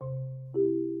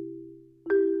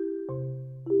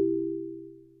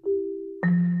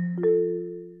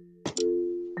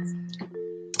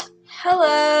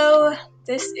Hello,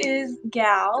 this is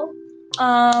Gal.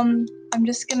 I'm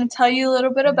just going to tell you a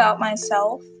little bit about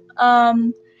myself.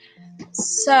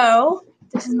 This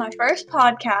is my first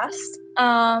podcast.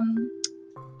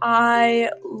 I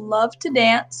love to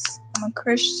dance. I'm a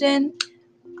Christian.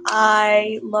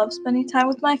 I love spending time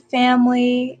with my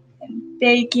family and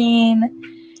baking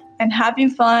and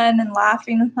having fun and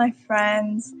laughing with my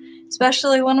friends,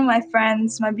 especially one of my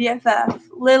friends, my BFF,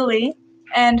 Lily,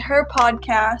 and her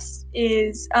podcast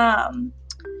is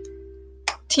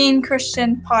Teen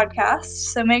Christian Podcast,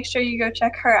 so make sure you go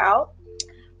check her out.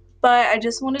 But I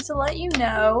just wanted to let you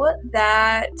know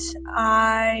that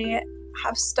I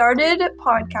have started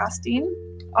podcasting.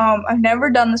 I've never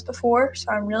done this before, so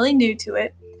I'm really new to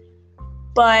it.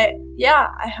 But yeah,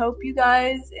 I hope you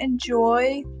guys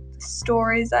enjoy the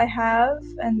stories I have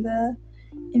and the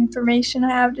information I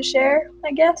have to share,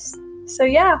 I guess. So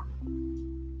yeah.